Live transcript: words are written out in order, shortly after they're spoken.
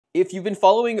If you've been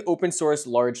following open source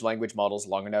large language models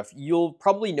long enough, you'll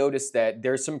probably notice that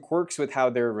there's some quirks with how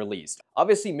they're released.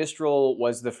 Obviously, Mistral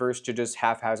was the first to just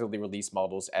haphazardly release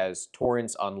models as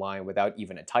torrents online without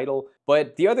even a title.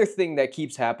 But the other thing that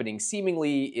keeps happening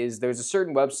seemingly is there's a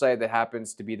certain website that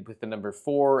happens to be with the number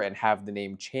 4 and have the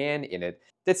name Chan in it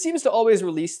that seems to always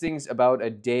release things about a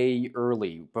day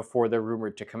early before they're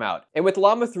rumored to come out. And with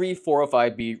Llama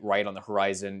 3.405B right on the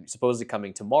horizon, supposedly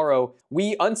coming tomorrow,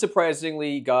 we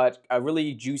unsurprisingly got a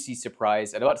really juicy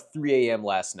surprise at about 3 a.m.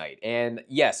 last night. And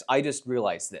yes, I just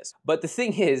realized this. But the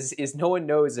thing is no one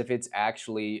knows if it's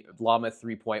actually Llama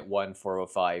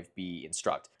 3.1-405B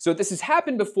Instruct. So this has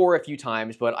happened before a few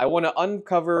times, but I want to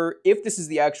uncover if this is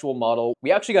the actual model.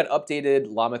 We actually got updated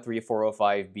Llama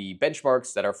 3.405B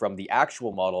benchmarks that are from the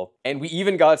actual model. And we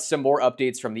even got some more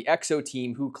updates from the EXO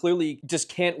team, who clearly just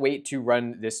can't wait to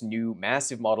run this new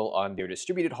massive model on their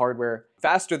distributed hardware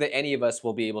faster than any of us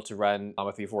will be able to run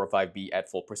Llama 3.405B at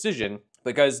full precision,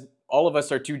 because all of us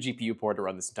are too GPU poor to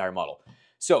run this entire model.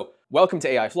 So welcome to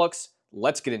AI Flux.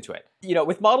 Let's get into it. You know,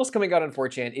 with models coming out on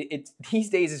 4chan, these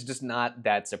days is just not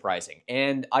that surprising.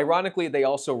 And ironically, they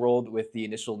also rolled with the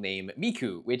initial name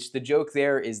Miku, which the joke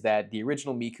there is that the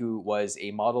original Miku was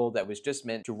a model that was just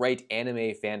meant to write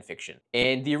anime fan fiction.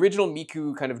 And the original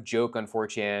Miku kind of joke on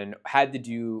 4chan had to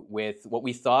do with what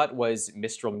we thought was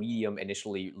Mistral Medium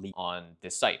initially leaked on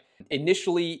this site.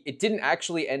 Initially, it didn't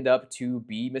actually end up to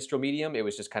be Mistral Medium. It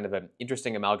was just kind of an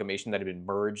interesting amalgamation that had been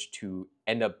merged to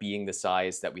end up being the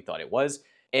size that we thought it was.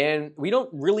 And we don't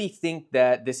really think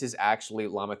that this is actually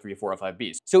Llama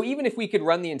 3.405B. So even if we could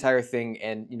run the entire thing,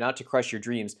 and not to crush your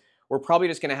dreams, we're probably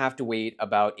just gonna have to wait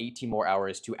about 18 more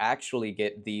hours to actually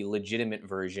get the legitimate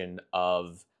version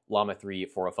of Llama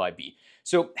 3.405B.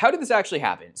 So how did this actually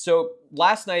happen? So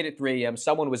last night at 3 a.m.,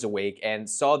 someone was awake and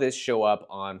saw this show up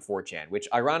on 4chan, which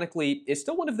ironically is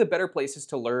still one of the better places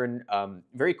to learn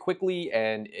very quickly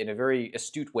and in a very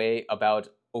astute way about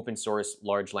open source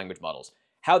large language models.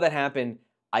 How that happened,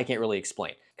 I can't really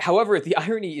explain. However, the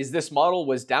irony is this model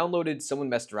was downloaded, someone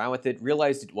messed around with it,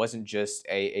 realized it wasn't just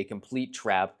a complete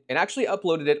trap, and actually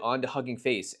uploaded it onto Hugging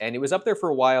Face. And it was up there for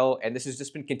a while, and this has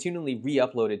just been continually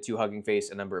re-uploaded to Hugging Face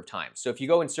a number of times. So if you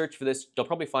go and search for this, you'll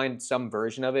probably find some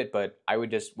version of it, but I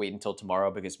would just wait until tomorrow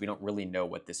because we don't really know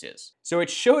what this is. So it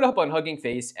showed up on Hugging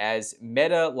Face as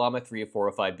Meta Llama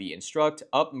 3.405B Instruct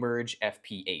Up Merge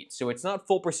FP8. So it's not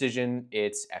full precision,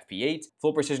 it's FP8.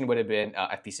 Full precision would have been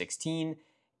FP16.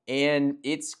 And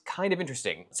it's kind of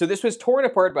interesting. So this was torn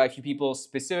apart by a few people,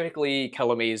 specifically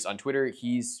Kelamaze on Twitter.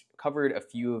 He's covered a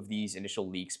few of these initial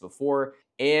leaks before.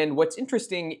 And what's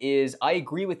interesting is I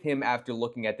agree with him after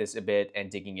looking at this a bit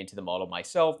and digging into the model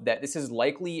myself that this is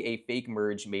likely a fake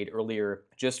merge made earlier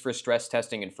just for stress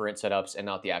testing and inference setups and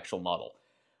not the actual model.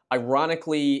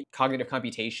 Ironically, Cognitive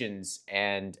Computations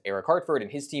and Eric Hartford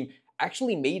and his team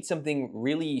actually made something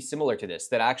really similar to this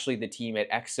that actually the team at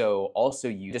EXO also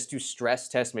used just to stress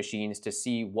test machines to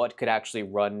see what could actually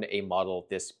run a model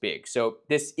this big. So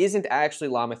this isn't actually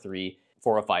Llama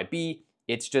 3.405B.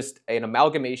 It's just an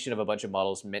amalgamation of a bunch of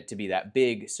models meant to be that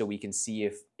big so we can see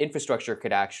if infrastructure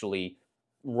could actually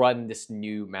run this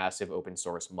new massive open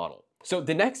source model. So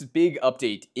the next big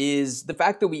update is the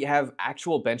fact that we have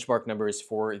actual benchmark numbers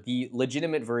for the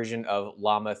legitimate version of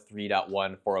Llama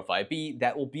 3.1-405B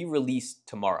that will be released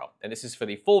tomorrow. And this is for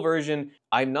the full version.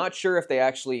 I'm not sure if they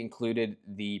actually included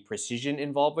the precision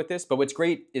involved with this, but what's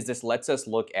great is this lets us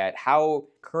look at how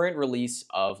current release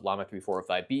of Llama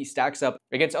 3.405B stacks up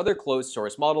against other closed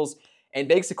source models and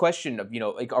begs the question of,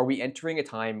 like, are we entering a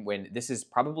time when this is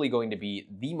probably going to be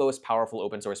the most powerful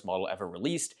open source model ever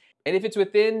released? And if it's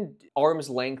within arm's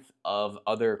length of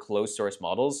other closed source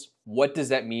models, what does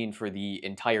that mean for the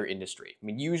entire industry? I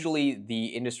mean, usually the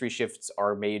industry shifts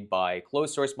are made by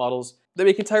closed source models that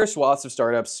make entire swaths of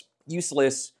startups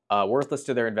useless, worthless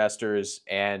to their investors,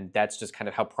 and that's just kind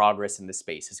of how progress in this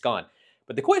space has gone.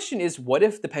 But the question is, what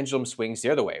if the pendulum swings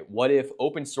the other way? What if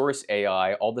open source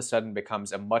AI all of a sudden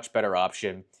becomes a much better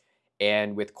option,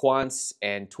 and with quants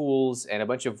and tools and a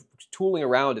bunch of tooling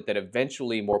around it that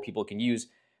eventually more people can use,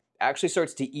 actually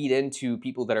starts to eat into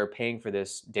people that are paying for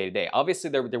this day to day? Obviously,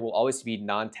 there will always be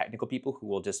non-technical people who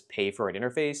will just pay for an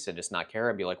interface and just not care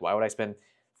and be like, why would I spend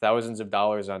thousands of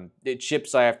dollars on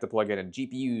chips I have to plug in and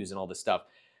GPUs and all this stuff?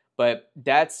 But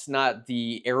that's not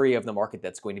the area of the market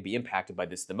that's going to be impacted by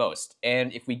this the most.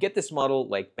 And if we get this model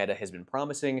like Meta has been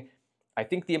promising, I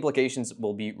think the implications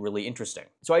will be really interesting.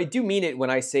 So I do mean it when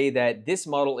I say that this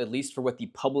model, at least for what the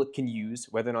public can use,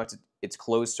 whether or not it's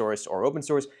closed source or open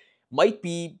source, might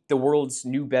be the world's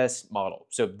new best model.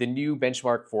 So the new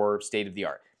benchmark for state of the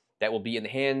art that will be in the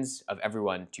hands of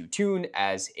everyone to tune,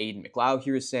 as Aidan McLeod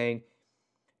here is saying.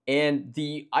 And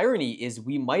the irony is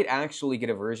we might actually get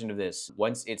a version of this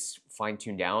once it's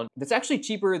fine-tuned down that's actually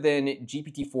cheaper than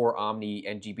GPT-4 Omni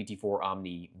and GPT-4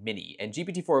 Omni Mini. And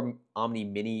GPT-4 Omni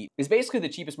Mini is basically the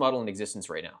cheapest model in existence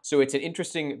right now. So it's an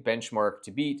interesting benchmark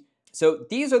to beat. So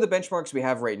these are the benchmarks we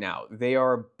have right now. They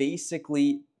are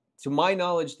basically, to my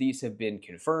knowledge, these have been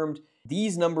confirmed.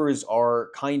 These numbers are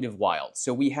kind of wild.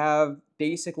 So we have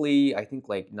basically, I think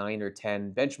like 9 or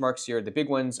 10 benchmarks here. The big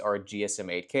ones are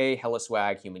GSM 8K,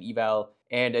 HeliSwag, Human Eval,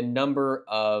 and a number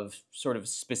of sort of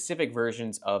specific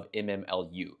versions of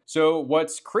MMLU. So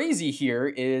what's crazy here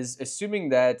is assuming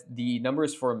that the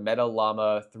numbers for Meta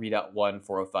Llama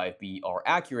 3.1-405B are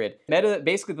accurate. Meta,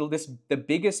 basically the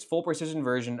biggest full precision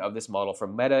version of this model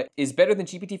from Meta is better than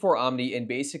GPT-4 Omni in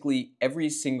basically every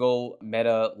single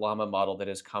Meta Llama model that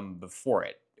has come before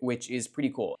it, which is pretty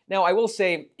cool. Now, I will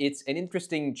say it's an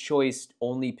interesting choice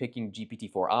only picking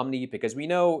GPT-4 Omni because we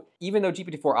know, even though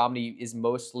GPT-4 Omni is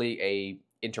mostly a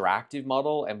interactive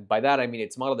model, and by that I mean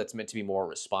it's a model that's meant to be more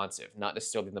responsive, not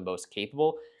necessarily the most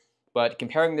capable, but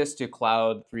comparing this to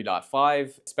Cloud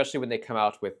 3.5, especially when they come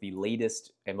out with the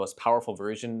latest and most powerful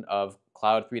version of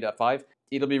Cloud 3.5,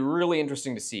 it'll be really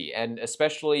interesting to see. And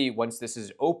especially once this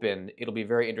is open, it'll be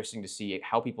very interesting to see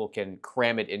how people can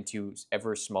cram it into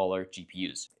ever smaller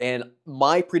GPUs. And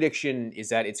my prediction is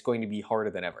that it's going to be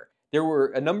harder than ever. There were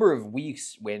a number of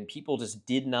weeks when people just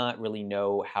did not really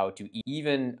know how to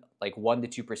even like 1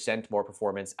 to 2% more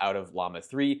performance out of Llama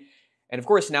 3. And of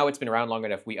course, now it's been around long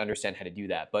enough, we understand how to do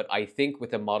that. But I think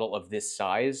with a model of this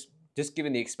size, just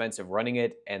given the expense of running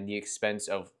it and the expense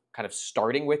of kind of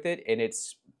starting with it in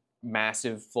its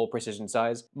massive full precision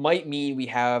size, might mean we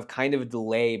have kind of a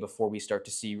delay before we start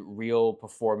to see real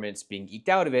performance being eked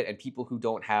out of it and people who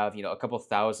don't have, a couple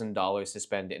 $1,000s to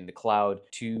spend in the cloud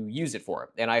to use it for.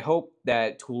 And I hope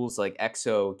that tools like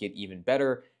XO get even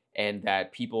better and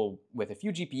that people with a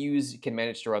few GPUs can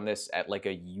manage to run this at like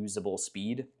a usable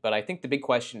speed. But I think the big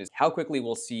question is how quickly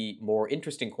we'll see more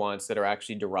interesting quants that are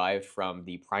actually derived from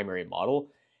the primary model,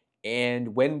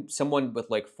 and when someone with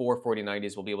like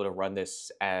 4090s will be able to run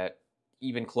this at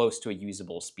even close to a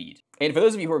usable speed. And for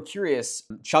those of you who are curious,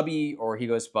 Chubby, or he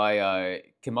goes by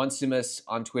Kimonsimus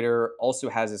on Twitter, also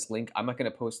has this link. I'm not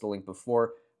going to post the link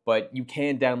before, but you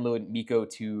can download Miko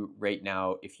 2 right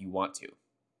now if you want to.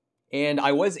 And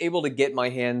I was able to get my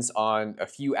hands on a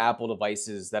few Apple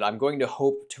devices that I'm going to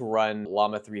hope to run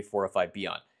Llama 3 405B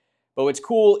on. But what's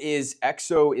cool is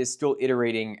XO is still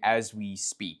iterating as we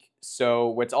speak. So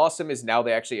what's awesome is now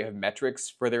they actually have metrics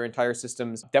for their entire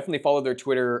systems. Definitely follow their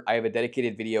Twitter. I have a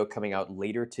dedicated video coming out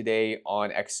later today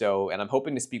on XO, and I'm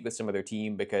hoping to speak with some of their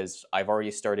team because I've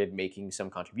already started making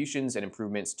some contributions and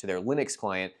improvements to their Linux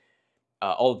client,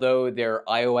 although their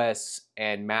iOS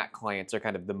and Mac clients are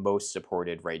kind of the most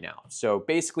supported right now. So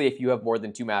basically, if you have more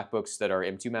than 2 MacBooks that are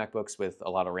M2 MacBooks with a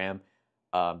lot of RAM,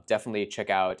 definitely check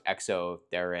out XO.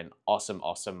 They're an awesome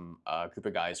group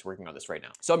of guys working on this right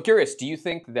now. So I'm curious, do you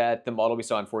think that the model we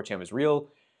saw on 4chan was real?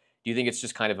 Do you think it's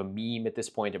just kind of a meme at this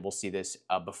point and we'll see this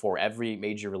before every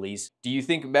major release? Do you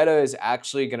think Meta is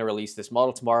actually going to release this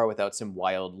model tomorrow without some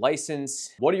wild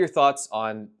license? What are your thoughts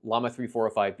on Llama 3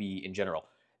 405B in general?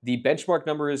 The benchmark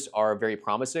numbers are very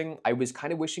promising. I was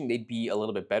kind of wishing they'd be a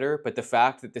little bit better, but the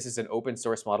fact that this is an open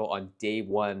source model on day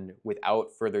one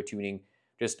without further tuning,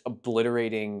 just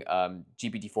obliterating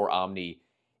GPT-4 Omni,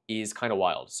 is kind of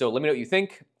wild. So let me know what you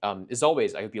think. As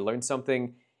always, I hope you learned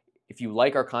something. If you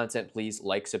like our content, please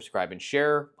like, subscribe, and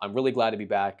share. I'm really glad to be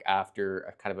back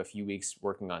after kind of a few weeks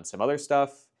working on some other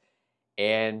stuff.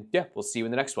 And yeah, we'll see you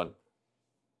in the next one.